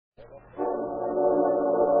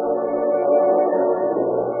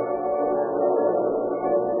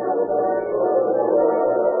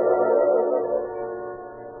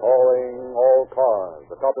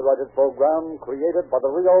copyrighted program created by the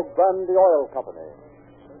Rio Grande Oil Company.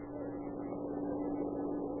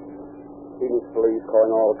 Phoenix Police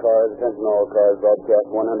calling all cars. Attention all cars. Broadcast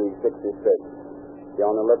 166. Be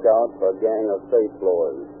on the lookout for a gang of safe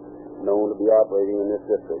blowers known to be operating in this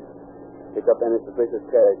district. Pick up any suspicious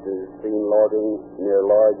characters seen logging near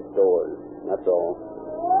large stores. That's all.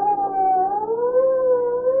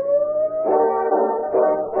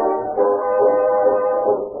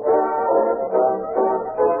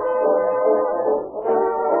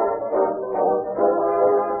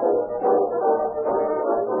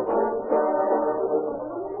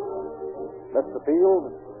 Mr. Field,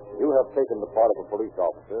 you have taken the part of a police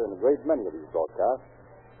officer in a great many of these broadcasts,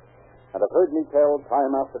 and have heard me tell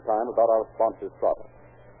time after time about our sponsor's product.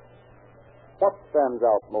 What stands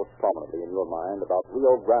out most prominently in your mind about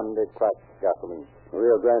Rio Grande cracked gasoline?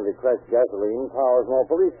 Rio Grande cracked gasoline powers more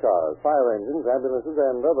police cars, fire engines, ambulances,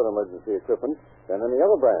 and other emergency equipment than any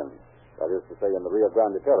other brand. That is to say, in the Rio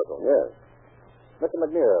Grande territory. Yes. Mr.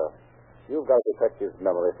 McNear, you've got a detective's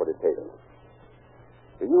memory for details.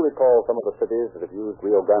 Do you recall some of the cities that have used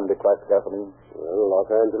Rio Grande cracked gasoline? Well, Los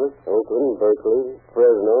Angeles, Oakland, Berkeley,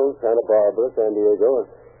 Fresno, Santa Barbara, San Diego,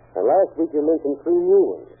 and last week you mentioned 3 new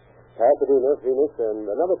ones. Pasadena, Phoenix, and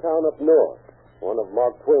another town up north, one of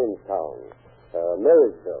Mark Twain's towns,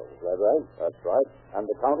 Marysville. Is that right? That's right. And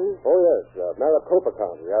the counties? Oh, yes, Maricopa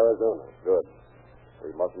County, Arizona. Good.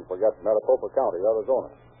 We mustn't forget Maricopa County, Arizona.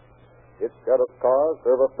 Its sheriff's cars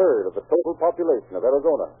serve a third of the total population of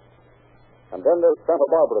Arizona. And then there's Santa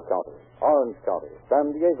Barbara County, Orange County,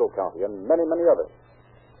 San Diego County, and many, many others.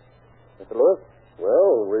 Mr. Lewis?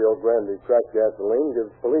 Well, Rio Grande cracked gasoline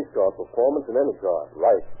gives police car performance in any car.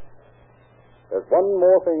 Right. There's one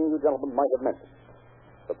more thing you gentlemen might have mentioned.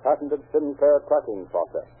 The patented Sinclair cracking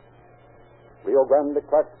process. Rio Grande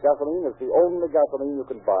cracked gasoline is the only gasoline you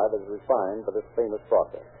can buy that is refined by this famous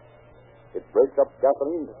process. It breaks up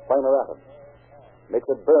gasoline into finer atoms, makes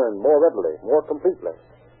it burn more readily, more completely.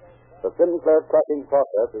 The Sinclair cracking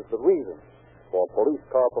process is the reason for police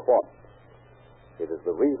car performance. It is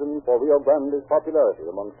the reason for Rio Grande's popularity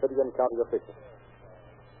among city and county officials.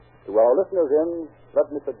 To our listeners let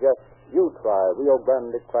me suggest you try Rio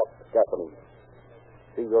Grande cracked gasoline.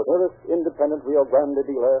 See your nearest independent Rio Grande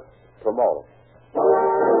dealer tomorrow.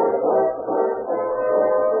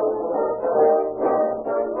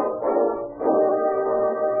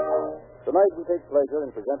 Tonight we take pleasure in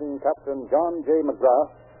presenting Captain John J.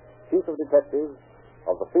 McGrath, Chief of Detectives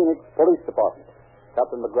of the Phoenix Police Department.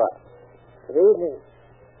 Captain McGrath. Good evening.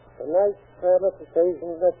 Tonight's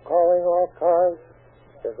manifestation of calling all cars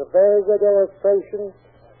is a very good illustration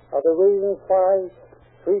of the reasons why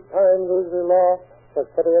 3-time loser law was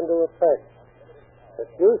put into effect. It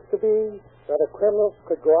used to be that a criminal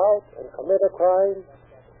could go out and commit a crime,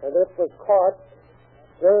 and if was caught,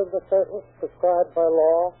 serve the sentence prescribed by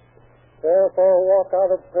law, therefore walk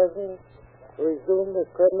out of prison, resume his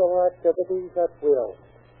criminal activities at will.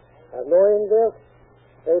 And knowing this,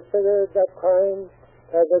 they figured that crime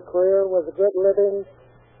as a career was a good living,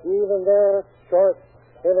 even their short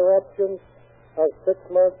interruptions of 6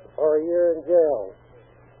 months or a year in jail.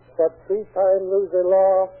 But 3-time loser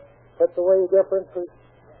law puts away different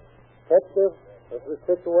perspective of the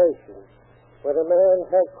situation. When a man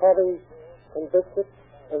has caught convicted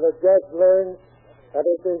and the judge learns that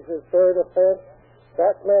it is his third offense,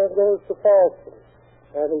 that man goes to Folsom,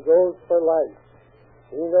 and he goes for life.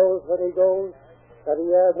 He knows when he goes that he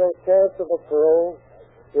has no chance of a parole.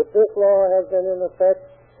 If this law had been in effect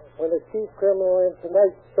when the chief criminal in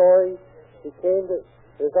tonight's story became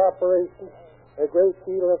his operation, a great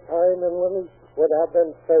deal of time and money would have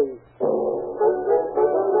been saved.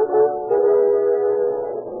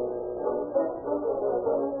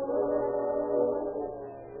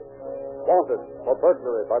 Wanted for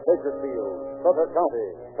burglary by Bakersfield, Sutter County,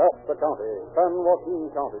 Shasta County, San Joaquin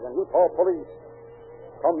County, and Utah Police.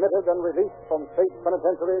 Committed and released from state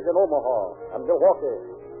penitentiaries in Omaha and Milwaukee,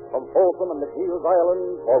 from Folsom and McNeil's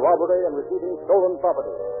Island for robbery and receiving stolen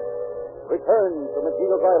property. Returned to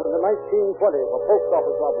McNeil's Island in 1920 for post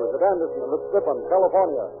office robberies at Anderson and Ripon,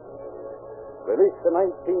 California. Released in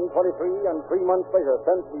 1923 and 3 months later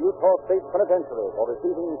sent to Utah State Penitentiary for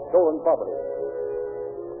receiving stolen property.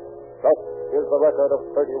 Such is the record of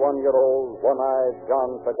 31-year-old one-eyed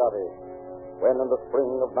John Sagatti, when in the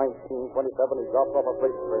spring of 1927 he dropped off a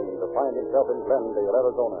freight train to find himself in Glendale,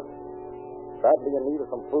 Arizona. Badly in need of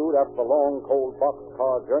some food after the long, cold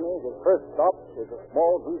boxcar journey, his first stop is a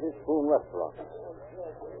small, greasy spoon restaurant.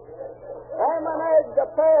 Ham and eggs, a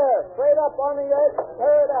pair, straight up on the edge,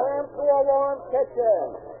 stir the ham to a warm kitchen.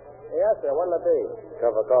 Yes, sir, what'll it be?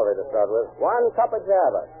 Cup of coffee to start with. 1 cup of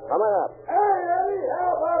Java. Coming up. Hey, how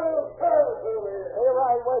about a service over here? Hey,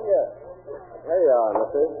 right with you. Here you are,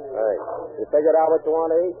 mister. Thanks. You figured out what you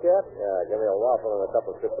want to eat yet? Yeah, give me a waffle and a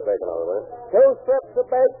couple of strips of bacon over there. 2 strips of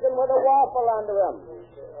bacon with a waffle under them.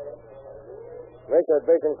 Make that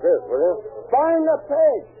bacon crisp, will you? Find the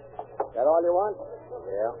pig. That all you want?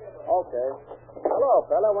 Yeah. Okay. Hello,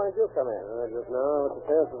 fella. When did you come in? Just now, with the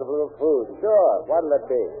chances of a little food. Sure. What'll it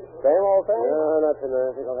be? Same old thing? No, not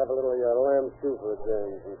tonight. I think I'll have a little lamb stew for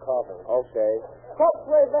and some coffee. Okay. Cook's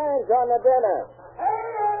revenge on the dinner.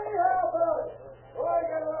 Hey, how about it? Well, I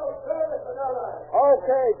get a little service and all that.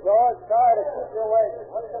 Okay, George. Sorry to keep you waiting.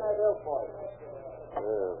 What can I do for you?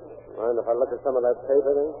 Mind if I look at some of that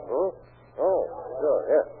paper then? Huh? Oh, sure.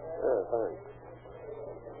 Yeah. Yeah, fine.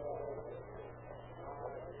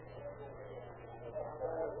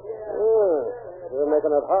 You're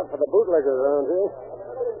making it hot for the bootleggers around here.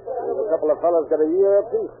 There's a couple of fellas got a year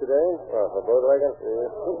apiece today. Oh, for bootlegging?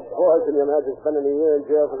 Yeah. Boy, can you imagine spending a year in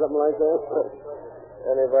jail for something like that?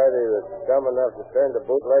 Anybody that's dumb enough to turn to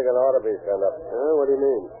bootlegging ought to be sent up. What do you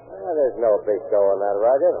mean? There's no big dough on that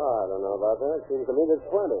racket. Oh, I don't know about that. Seems to me there's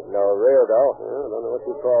plenty. No real dough. I don't know what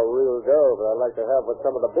you call real dough, but I'd like to have what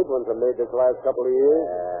some of the big ones have made this last couple of years.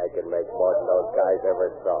 I can make more than those guys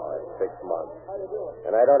ever saw in 6 months.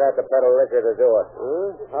 And I don't have to peddle liquor to do it.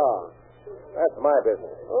 How? That's my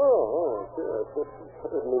business. Oh, sure.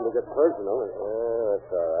 I didn't mean to get personal. That's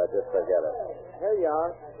all right. Just forget it. Here you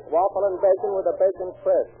are. Waffle and bacon with a bacon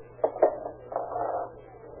crisp.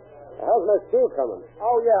 How's my stew coming?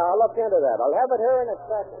 Oh, yeah, I'll look into that. I'll have it here in a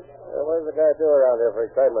second. What does the guy do around here for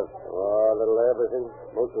excitement? Oh, a little everything.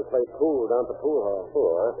 Mostly play pool down at the pool hall.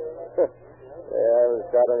 Pool, huh? They haven't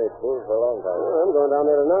shot any pool for a long time. Well, I'm going down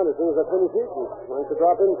there tonight as soon as I finish eating. Why don't you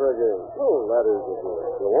drop in for a game? Oh, that is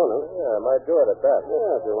if you want to. Yeah, I might do it at that.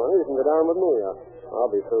 Yeah, if you want to, you can go down with me. I'll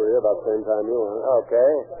be through here about the same time you are.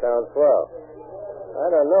 Okay, sounds swell. I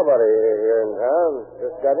don't know nobody here in town.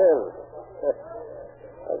 Just got in.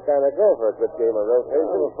 I kind of go for a good game of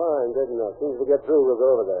rotation. Oh, fine, good enough. As soon as we get through, we'll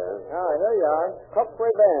go over there. All right, here you are. Cook's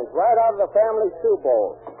revenge, right out of the family stew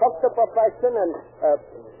bowl. Cooked to perfection and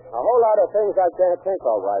a whole lot of things I can't think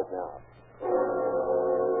of right now.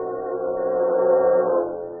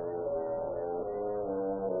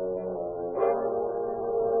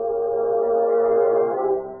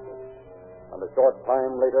 And a short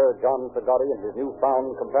time later, John Peggotty and his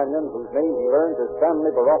newfound companion, whose name he learned as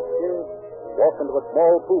Stanley Borofsky, walked into a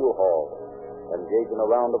small pool hall, engaged in a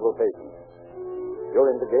round of rotations.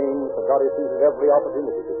 During the game, Peggotty seizes every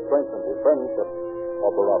opportunity to strengthen his friendship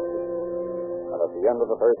of Borofsky. And at the end of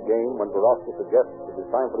the first game, when Borofsky suggests it is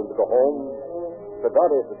time for him to go home,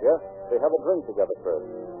 Peggotty suggests they have a drink together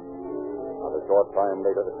first. And a short time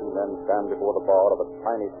later, the two men stand before the bar of a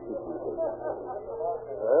tiny speakeasy.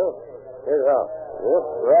 Well, here's how. Yep,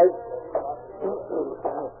 right.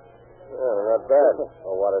 Not bad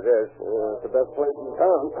for what it is. It's the best place in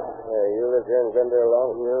town. Hey, you lived here in Glendale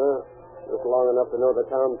long? Yeah, just long enough to know the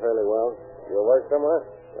town fairly well. You work somewhere?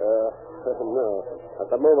 No. At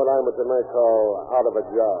the moment, I'm what you might call out of a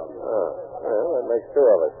job. Oh, well, that makes 2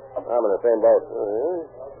 of us. I'm in the same boat. Oh, yeah?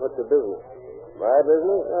 What's your business? My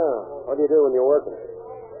business? Yeah. What do you do when you're working?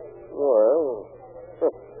 Well,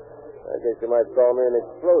 I guess you might call me an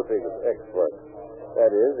explosives expert.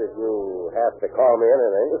 That is, if you have to call me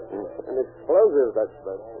anything. An explosives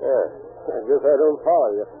expert? Yeah. I guess I don't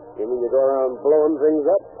follow you. You mean you go around blowing things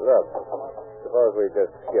up? Look, suppose we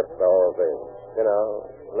just skip the whole thing. You know,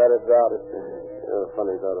 let it drop. You're a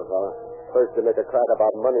funny sort of fella. First you make a crack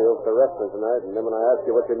about money over the restaurant tonight, and then when I ask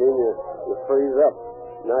you what you mean, you freeze up.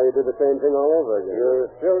 Now you do the same thing all over again. You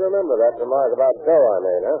still remember that remark about dough I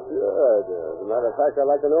made, huh? Sure I do. As a matter of fact, I'd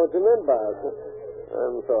like to know what you meant by it.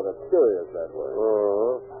 I'm sort of curious that way.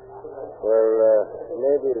 Mm-hmm. Well,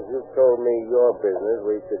 maybe if you told me your business,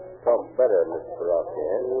 we could talk better, Mr. Borofsky,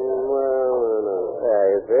 eh? Well, no. Yeah,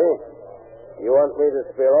 you see? You want me to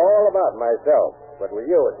spill all about myself, but with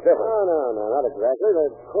you it's different. No, not exactly. You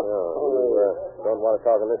don't want to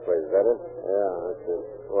talk in this place, is that it? Yeah, that's it.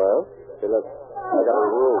 Well? See, look, I got a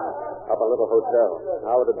room up a little hotel.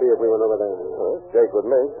 How would it be if we went over there? Jake with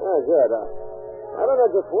me. Oh, good. I don't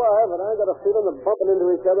know just why, but I got a feeling that bumping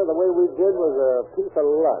into each other the way we did was a piece of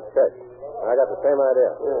luck. Jake, I got the same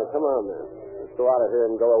idea. Yeah, come on, man. Let's go out of here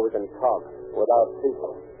and go where we can talk without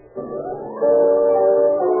people.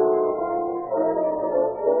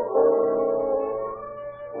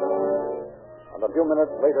 And a few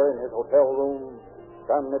minutes later, in his hotel room,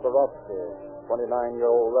 Stanley Borofsky,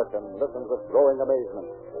 29-year-old Russian, listens with growing amazement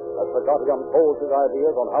as Peggotty unfolds his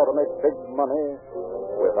ideas on how to make big money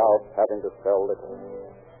without having to sell liquor.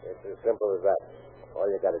 It's as simple as that. All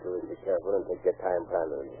you got to do is be careful and take your time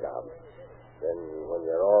planning the job. Then when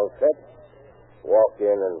you're all set, walk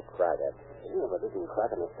in and crack it. Yeah, but isn't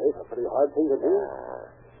cracking the safe a pretty hard thing to do?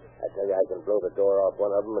 I tell you, I can blow the door off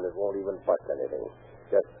one of them and it won't even bust anything.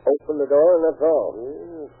 Just open the door and that's all.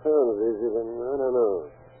 Yeah, sounds easy, but I don't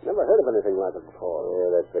know. Never heard of anything like it before. Yeah,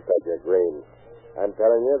 that's because you're green. I'm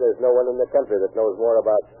telling you, there's no one in the country that knows more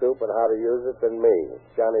about soup and how to use it than me,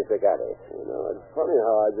 Johnny Zagatti. You know, it's funny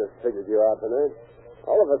how I just figured you out tonight.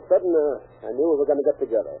 All of a sudden, I knew we were going to get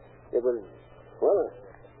together. It was, well,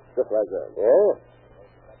 just like that. Yeah?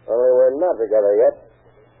 Only we're not together yet.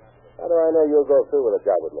 How do I know you'll go through with a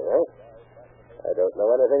job with me, huh? I don't know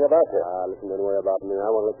anything about you. Listen, don't worry about me. I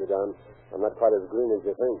won't let you down. I'm not quite as green as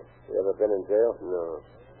you think. You ever been in jail? No.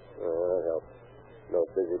 That helps. No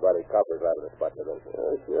busybody coppers out of the spot, then.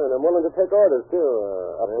 Sure, and I'm willing to take orders, too,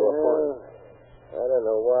 up to a point. I don't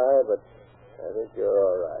know why, but I think you're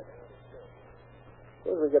all right.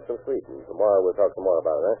 Suppose we get some sleep, and tomorrow we'll talk some more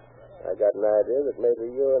about it, huh? I got an idea that maybe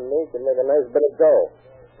you and me can make a nice bit of dough.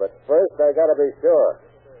 But first, I gotta be sure.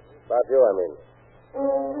 About you, I mean.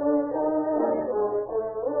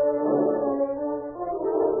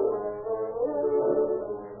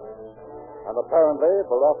 And apparently,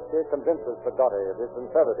 Borowski convinces Zagatti of his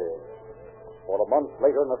sincerity. For a month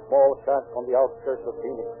later, in a small shack on the outskirts of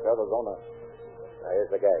Phoenix, Arizona. Now, here's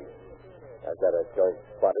the gag. I've got a joint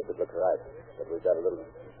spotted that looks right, but we've got a little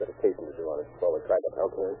bit of casing to do on it before we crack it.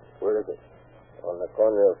 Okay. Where is it? On the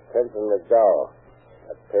corner of 10th and McDowell.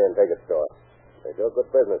 That pay-and-take-it store. They do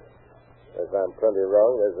good business. If I'm plenty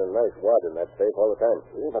wrong, there's a nice wad in that safe all the time.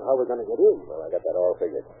 Yeah, but how are we going to get in? Well, I got that all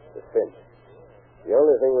figured. The cinch. The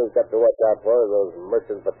only thing we've got to watch out for are those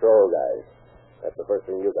merchant patrol guys. That's the first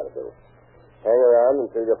thing you got to do. Hang around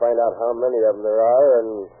until you find out how many of them there are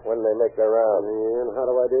and when they make their round. And how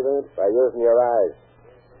do I do that? By using your eyes.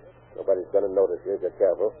 Nobody's going to notice you. Get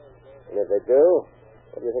careful. And if they do,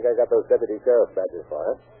 what do you think I got those deputy sheriff badges for,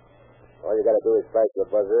 huh? All you got to do is strike your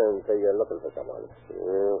buzzer and say you're looking for someone.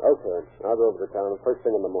 Okay. I'll go over to town first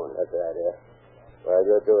thing in the morning. That's the idea. While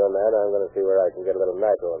you're doing that, I'm going to see where I can get a little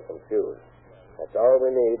nitro and some shoes. That's all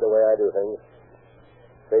we need, the way I do things.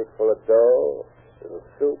 Safe full of dough, little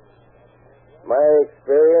soup. My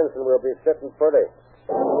experience, and we'll be sitting pretty.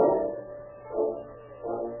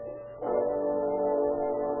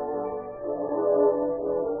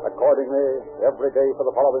 Accordingly, every day for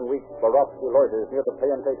the following week, Borowski loiters near the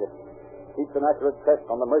pay-and-take-it, keeps an accurate check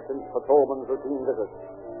on the merchant's patrolman's routine visits,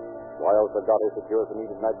 while Zagatti secures the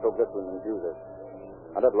needed nitroglycerin and fuses.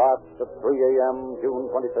 And at last, at 3 a.m.,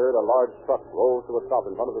 June 23rd, a large truck rolls to a stop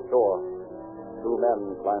in front of the store. Two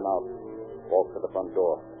men climb out, walk to the front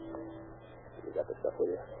door. You got the stuff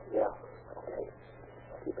with you? Yeah. Okay.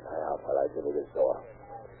 Keep an eye out while I give you this door.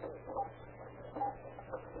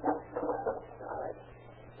 All right.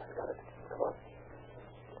 I've got it. Come on.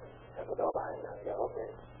 Shut the door behind us. Yeah,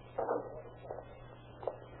 okay.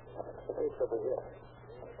 The bank's over here.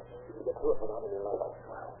 You can get through it without any light.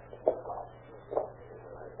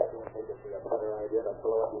 I don't think it'd be a better idea to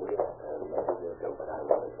blow it in here. Maybe you do, but I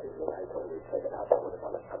won't. I told you to take it out and put it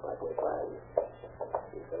on the top like we planned.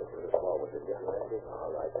 You said it was a small with it, didn't you?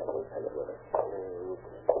 All right, then we'll take it with us.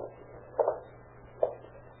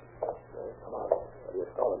 Come on. What are you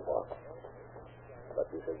stalling for? But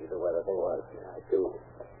you said you knew where the thing was. Yeah, I do.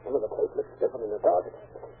 Some of the place looks different in the dark.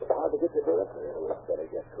 It's hard to get you to it. We better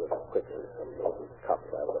get to it quicker. Some local cops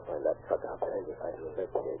are able to find that truck out there and decide to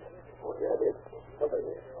investigate. Oh, yeah, it is. Over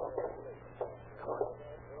here. Okay. Come on.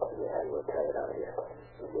 Give me a hand. We'll carry it out of here.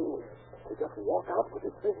 You mean to just walk out with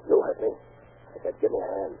this thing? You heard me. I said, give me a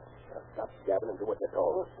hand. Now stop jabbing and do what you're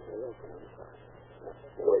told. Here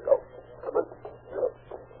we go. Come on.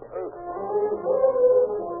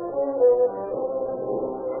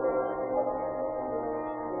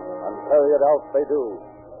 And carry it out they do,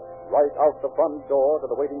 right out the front door to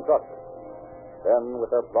the waiting truck. Then, with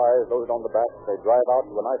their flies loaded on the back, they drive out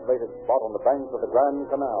to an isolated spot on the banks of the Grand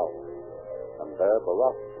Canal. And there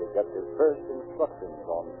Borowski gets his first instructions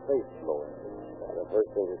on safe blowing. The first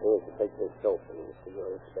thing to do is to take this soap and seal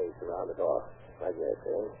the space around the door. Right there,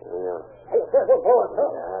 see? Yeah. Hey, careful, boy.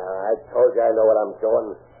 I told you I know what I'm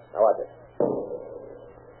doing. Now, watch it.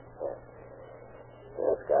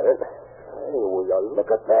 That's got it. Hey, will you look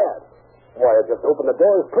at that? Why, it just opened the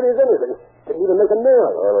door as pretty as anything. Didn't even make a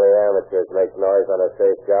noise. Only amateurs make noise on a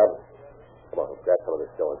safe job. Come on, grab some of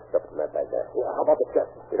this dough and stuff from that back there. Yeah, how about the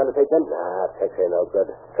checks? You gonna take them? Nah, checks ain't no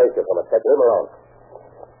good. Trace it from a check. Leave him alone.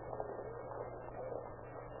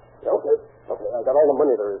 Yeah, okay. Okay, I got all the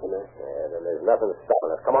money there is in there. Yeah, then there's nothing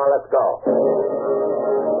stopping us. Come on, let's go.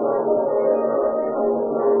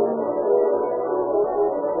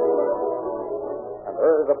 And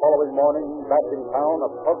Early the following morning, back in town, a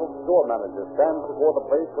puzzled store manager stands before the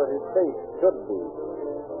place where his safe should be.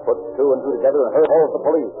 Puts two and two together and calls the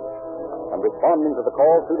police. And responding to the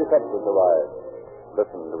call, two detectives arrive.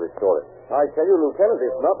 Listen to his story. I tell you, Lieutenant,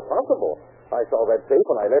 it's not possible. I saw that safe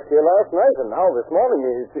when I left here last night, and now this morning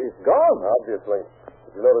it's gone. Obviously.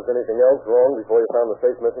 Did you notice anything else wrong before you found the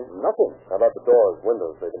safe missing? Nothing. How about the doors,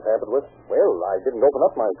 windows? They've been tampered with? Well, I didn't open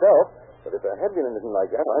up myself. But if there had been anything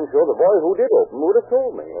like that, I'm sure the boy who did open would have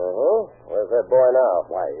told me. Uh-huh. Where's that boy now?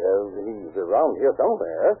 Why, he's around here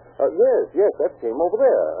somewhere. Yes, that came over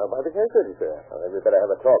there, by the cash register. Well, we better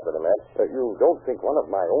have a talk with him, Matt. You don't think one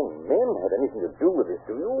of my own men had anything to do with this,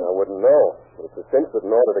 do you? I wouldn't know. But it's a cinch that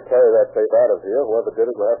in order to carry that safe out of here, whoever did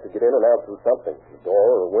it will have to get in and out through something, a door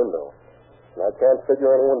or a window. And I can't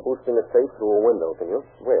figure anyone boosting a safe through a window, can you?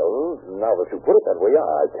 Well, now that you put it that way,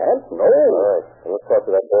 I can't. No. All right. Well, let's talk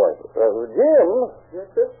to that boy. Jim.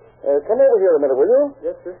 Yes, sir? Come over here a minute, will you?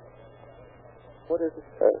 Yes, sir. What is it?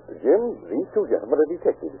 Jim, these two gentlemen are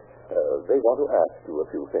detectives. They want to ask you a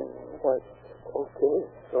few things. Why, okay.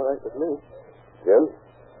 It's all right with me. Jim,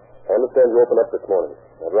 I understand you opened up this morning.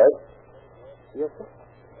 Is that right? Yes, sir.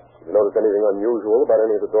 Did you notice anything unusual about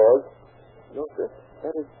any of the doors? No, sir.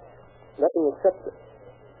 That is nothing except that.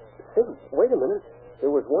 Say, wait a minute.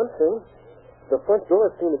 There was one thing. The front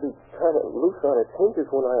door seemed to be kind of loose on its hinges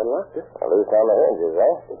when I unlocked it. Loose on the hinges,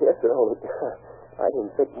 eh? Yes, sir. Only I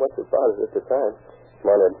didn't think much about it at the time.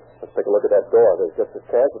 Come on, Ed. Let's take a look at that door. There's just a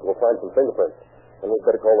chance that we'll find some fingerprints. Then we'd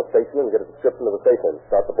better call the station and get a description of the safe and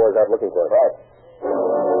start the boys out looking for it. Right.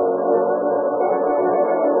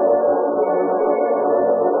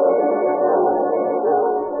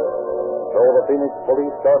 So the Phoenix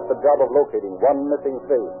police start the job of locating one missing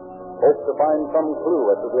safe, hope to find some clue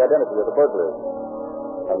as to the identity of the burglar.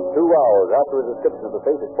 And 2 hours after a description of the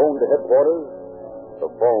safe is phoned to headquarters, the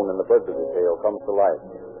phone in the burglary detail comes to life.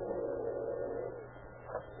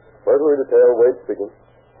 Burglary detail, Wade speaking.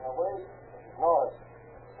 Wade, Norris.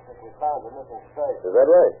 I think we found the missing safe. Is that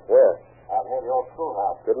right? Where? Out near the old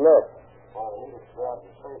schoolhouse. Good enough. One of the neatest jobs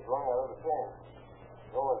the safe rung I've ever seen.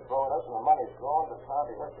 The door is blown up and the money's gone, but how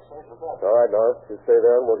do you hurt the safe for that? All right, Norris. You stay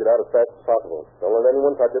there and we'll get out as fast as possible. Don't let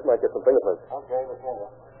anyone touch it. Might get some fingerprints. Okay,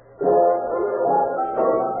 Lieutenant.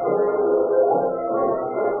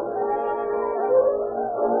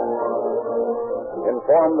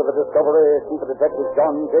 Informed of the discovery, Chief Detective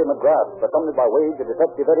John J. McGrath, accompanied by Wade and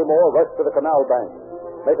Detective Eddie Moore, rush to the canal bank,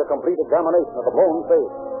 make a complete examination of the blown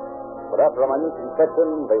safe. But after a minute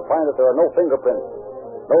inspection, they find that there are no fingerprints,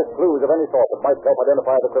 no clues of any sort that might help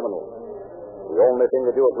identify the criminal. The only thing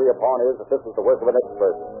they do agree upon is that this is the work of an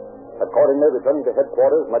expert. Accordingly, returning to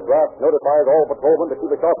headquarters, McGrath notifies all patrolmen to keep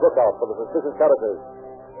a sharp lookout for the suspicious characters,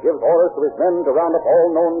 gives orders to his men to round up all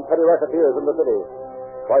known petty racketeers in the city,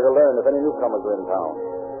 try to learn if any newcomers are in town.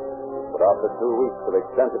 But after 2 weeks of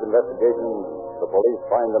extensive investigation, the police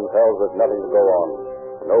find themselves with nothing to go on,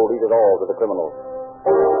 no lead at all to the criminals.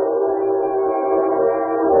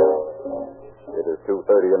 It is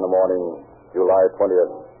 2:30 in the morning, July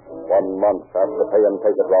 20th, 1 month after the pay and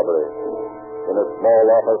take it robbery. In a small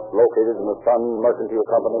office located in the Sun Mercantile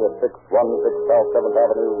Company at 616 South 7th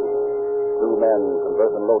Avenue, two men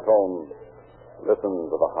converse in low tones. Listen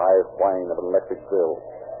to the high whine of an electric drill.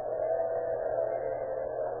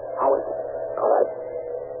 How is it? All right.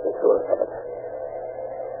 Get through it a second.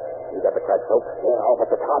 You got the crack soap? Yeah, off at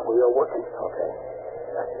the top where you're working. Okay.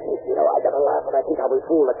 You know, I got to laugh, and I think I'll be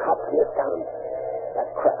fooling the cops in this town. That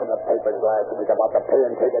crap in the paper and glass was about the pay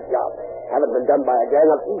and take a job. Haven't been done by a gang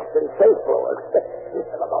of Eastern safe blowers.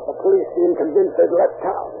 It's about the police being convinced they'd left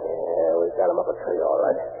town. Yeah, we've got them up a tree, all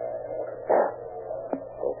right.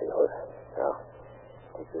 There she goes. Now,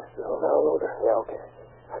 take this drill down, Loader. Yeah, okay.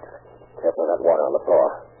 I got it. Careful of that water on the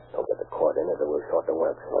floor. Don't get the cord in it, or we'll short the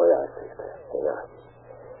works. Oh, yeah, I see it. Yeah.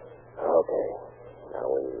 Okay. Now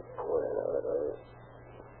we pour in a little.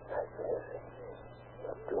 That's it.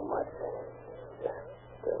 Not too much. Yeah.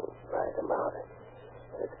 Still dry them out.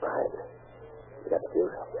 It's fine. You got the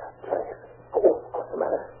fuse? Yeah, try it. Oh, what's the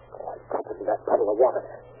matter? Oh, I dropped it in that puddle of water.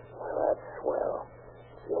 Well, that's swell.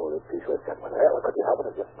 It's the only piece we've got. Well, could you help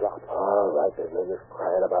it? It just dropped. All right, there's no use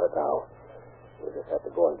crying about it now. We'll just have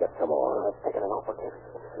to go and get some more. I've taken an awful chance.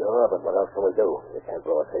 Sure, but what else can we do? You can't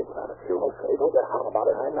blow a safe without a fuse. Okay, don't get hot about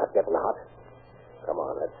it. I'm not getting hot. Come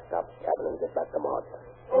on, let's stop cabbing and get back to Mart.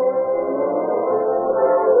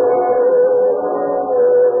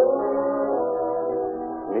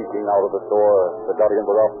 Sneaking out of the store, the Dottie and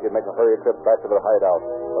Borowski make a hurried trip back to their hideout,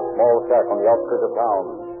 a small shack on the outskirts of town.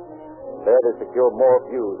 There they secure more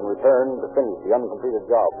fuse and return to finish the uncompleted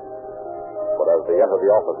job. But as they enter the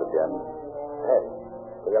office again... Hey,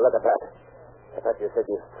 will you look at that? I thought you said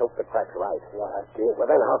you soaked the cracks right. Yeah, I did. Well,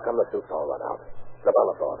 then how come the suit's all run out? Slip on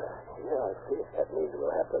the floor there. Yeah, I see. That means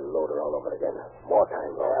we'll have to load her all over again. More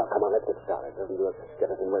time, though. Yeah, come on, let's get started. Doesn't do us get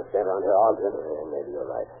anything we'll stand around here arguing. Maybe you're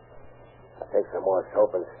right. I'll take some more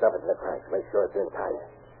soap and stuff it in the cracks. Make sure it's in tight.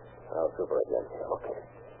 I'll super it again. Okay.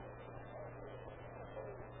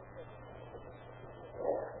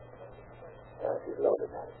 Yeah. Now she's loaded.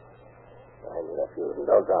 I need a fuse and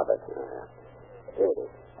don't drop it. Here it is.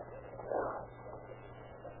 Now,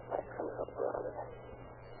 light some soap around it.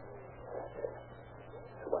 That's it.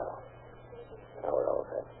 Swell. Now we're all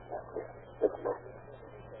set. Let's go.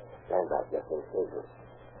 Stand back just in case.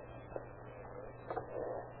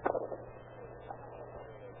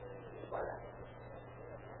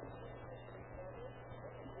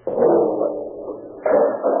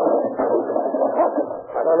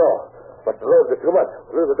 I don't know. But the roads are too much.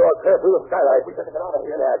 Through the door, clear through the skylight. We got to get out of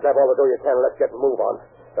here. Yeah, grab all the dough you can and let's get the move on.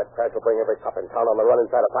 That crash will bring every cop in town on the run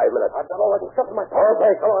inside of 5 minutes. I've got all that stuff in my pocket.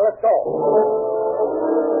 Okay, come on, let's go.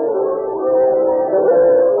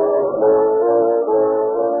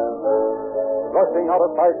 Rushing out a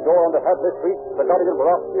side door on the Hadley Street, the Guardian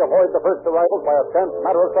Borowski avoids the first arrivals by a scant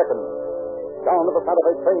matter of seconds. Down to the Santa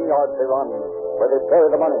Fe train yards they run, where they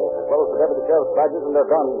bury the money, as well as the deputy sheriff's badges and their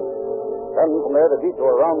guns. Then from there, the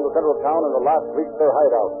detour around the center of town and the last reach their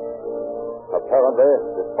hideout. Apparently,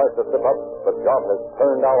 despite the slip-up, the job has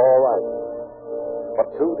turned out all right. But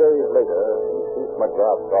 2 days later, in Chief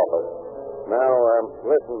McGrath's office. Now,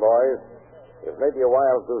 listen, boys. It may be a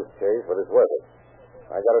wild goose chase, but it's worth it.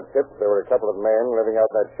 I got a tip there were a couple of men living out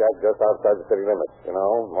in that shack just outside the city limits. You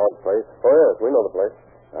know, Maud's place. Oh, yes, we know the place.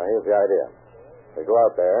 Now, here's the idea. We go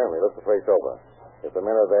out there and we look the place over. If the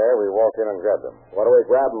men are there, we walk in and grab them. What do we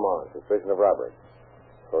grab them on? Suspicion of robbery.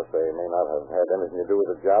 Of course, they may not have had anything to do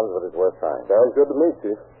with the jobs, but it's worth trying. Sounds good to me,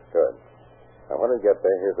 Chief. Good. Now, when we get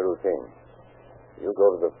there, here's the routine. You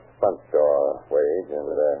go to the front door, Wade, and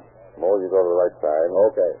Mo, you go to the right side.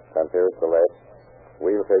 Okay. Santeris to the left.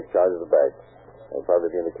 We'll take charge of the back. We'll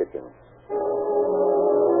probably be in the kitchen.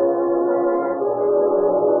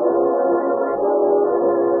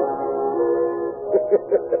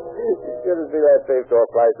 You shouldn't see that safe door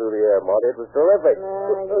fly through the air, Maud. It was terrific.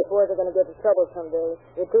 You boys are going to get into trouble someday.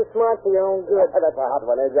 You're too smart for your own good. That's a hot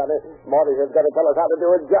one, eh, Johnny? Marty's just got to tell us how to do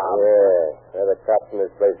his job. Yeah. The cops in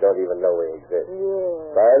this place don't even know we exist.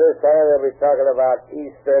 Yeah. By this time, they'll be talking about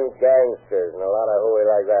Eastern gangsters and a lot of hooey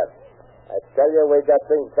like that. I tell you, we got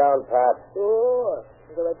things down pat. Sure.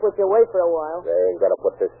 So they put you away for a while. They ain't going to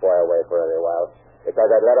put this boy away for any while. Because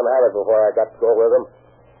I'd let him have it before I got to go with him.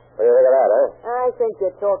 What do you think of that, huh? I think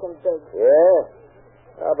you're talking big. Yeah?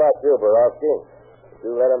 How about you, Borowski?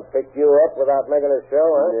 Did you let him pick you up without making a show,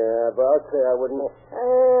 huh? Yeah, but I'll say I wouldn't.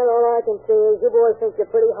 Well, all I can say is you boys think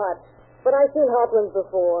you're pretty hot. But I've seen hot ones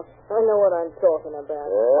before. I know what I'm talking about.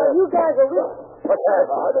 Yeah? You guys are real... What's that?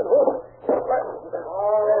 I don't know.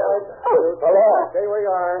 All right. Hello. Stay where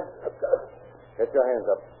you are. Get your hands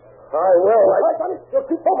up. I will. You'll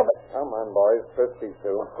keep off of it. Come on, boys. 52.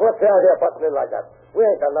 What's the idea of busting in like that? We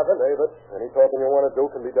ain't got nothing, David. Any talking you want to do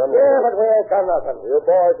can be done. Yeah, but we ain't got nothing. You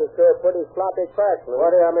boys are sure pretty sloppy cracksmen.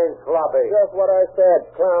 What do you mean, sloppy? Just what I said.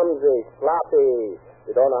 Clumsy, sloppy.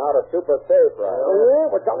 You don't know how to super safe, right? Oh, yeah?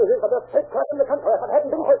 Well, Johnny's is the best safe crack in the country. If it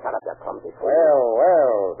hadn't been for shut up, you clumsy fool.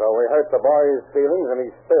 Well, so we hurt the boy's feelings and he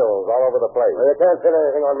spills all over the place. Well, you can't pin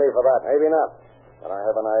anything on me for that. Maybe not. But I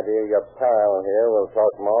have an idea your pal here will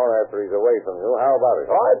talk more after he's away from you. How about it?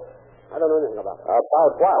 What? I don't know anything about it.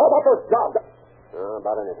 About what? How about those jobs?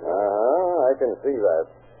 About anything. I can see that.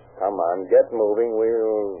 Come on, get moving.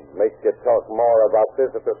 We'll make you talk more about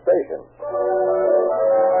this at the station.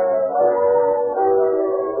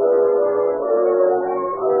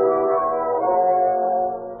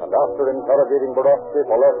 And after interrogating Borowski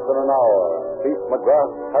for less than an hour, Chief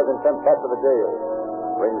McGrath has him sent back to the jail.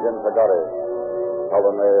 Brings in Tagari.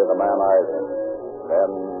 Sullenly, the man eyes him.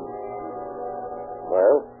 Then...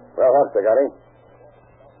 Well, that's Tagari.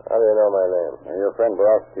 How do you know my name? Your friend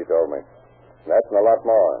Borowski told me. That's and a lot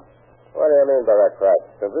more. What do you mean by that crap?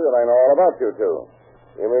 Simply that I know all about you two.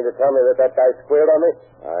 You mean to tell me that guy squealed on me?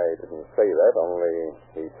 I didn't say that, only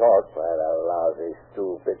he talked. What a lousy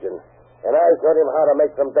stew pigeon. And I showed him how to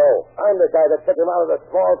make some dough. I'm the guy that took him out of the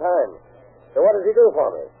small time. So what does he do for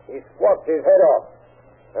me? He squawks his head off.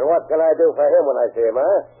 And what can I do for him when I see him,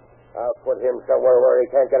 huh? I'll put him somewhere where he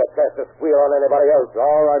can't get a chance to squeal on anybody else.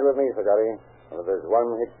 All right with me, Sagari. Well, there's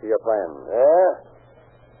one hitch to your plan. Yeah?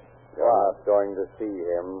 You're not going to see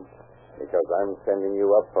him because I'm sending you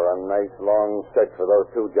up for a nice long stretch for those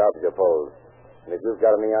two jobs you posed. And if you've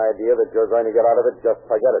got any idea that you're going to get out of it, just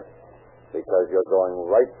forget it. Because you're going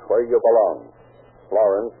right where you belong.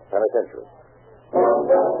 Florence Penitentiary. In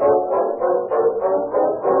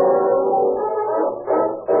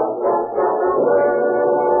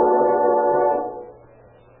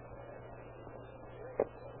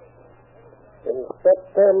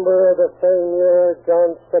September of the same year,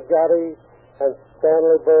 John Sagatti and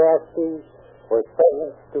Stanley Borowski were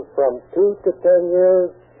sentenced to from 2 to 10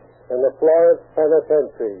 years in the Florence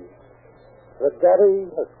Penitentiary.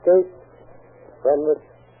 Sagatti escaped from the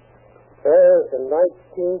there in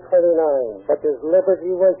 1929, but his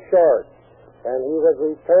liberty was short, and he was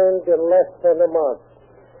returned in less than a month.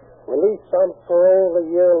 Released on parole a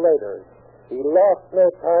year later, he lost no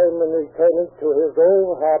time in returning to his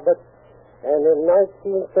old habits, and in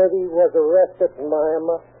 1930 was arrested in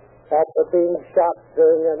Miami after being shot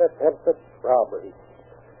during an attempted robbery.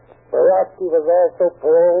 Borowski was also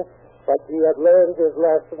paroled, but he had learned his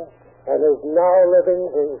lesson and is now living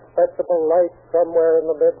a respectable life somewhere in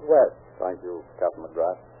the Midwest. Thank you, Captain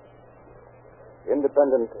McGrath.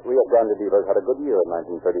 Independent Rio Grande dealers had a good year in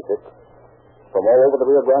 1936. From all over the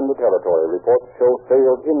Rio Grande territory, reports show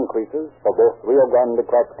sales increases for both Rio Grande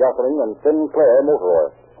cracked gasoline and Sinclair motor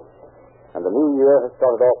oil. And the new year has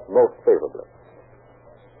started off most favorably.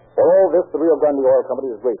 For all this, the Rio Grande Oil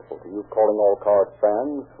Company is grateful to you Calling All Cars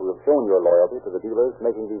fans who have shown your loyalty to the dealers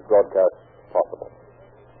making these broadcasts possible.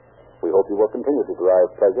 We hope you will continue to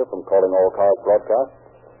derive pleasure from Calling All Cars broadcasts,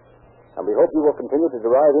 and we hope you will continue to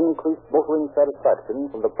derive increased motoring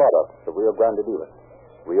satisfaction from the products of Rio Grande dealers.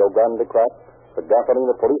 Rio Grande Crack, the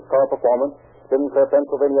gasoline of police car performance, Sinclair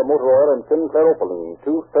Pennsylvania motor oil, and Sinclair Opaline,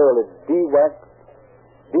 2 thoroughly de-waxed,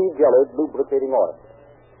 de-gelid lubricating oils.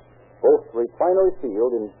 Both refinery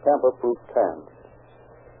sealed in tamper-proof cans.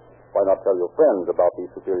 Why not tell your friends about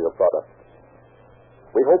these superior products?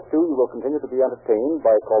 We hope, too, you will continue to be entertained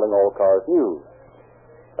by Calling All Cars News,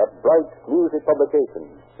 that bright music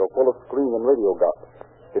publication so full of screen and radio gossip,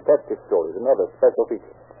 detective stories, and other special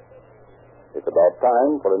features. It's about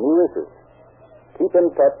time for a new issue. Keep in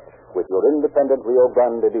touch with your independent Rio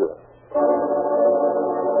Grande dealer.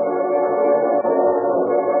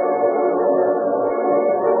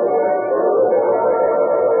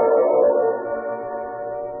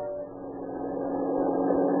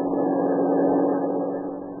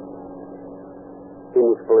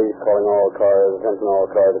 Phoenix Police calling all cars, attention all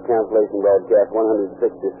cars, a cancellation broadcast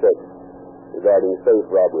 166 regarding safe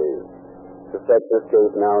robbery. Suspect in this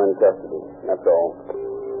case now in custody. That's all.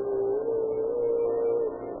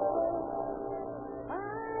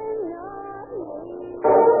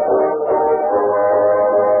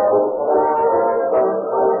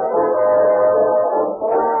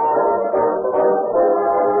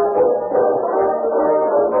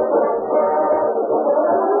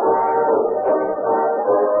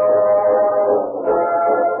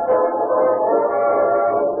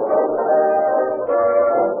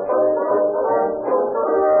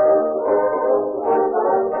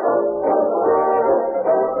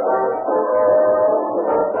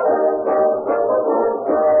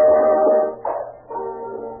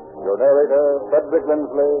 Frederick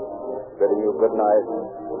Lindsley, bidding you good night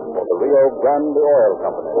for the Rio Grande Oil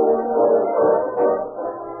Company.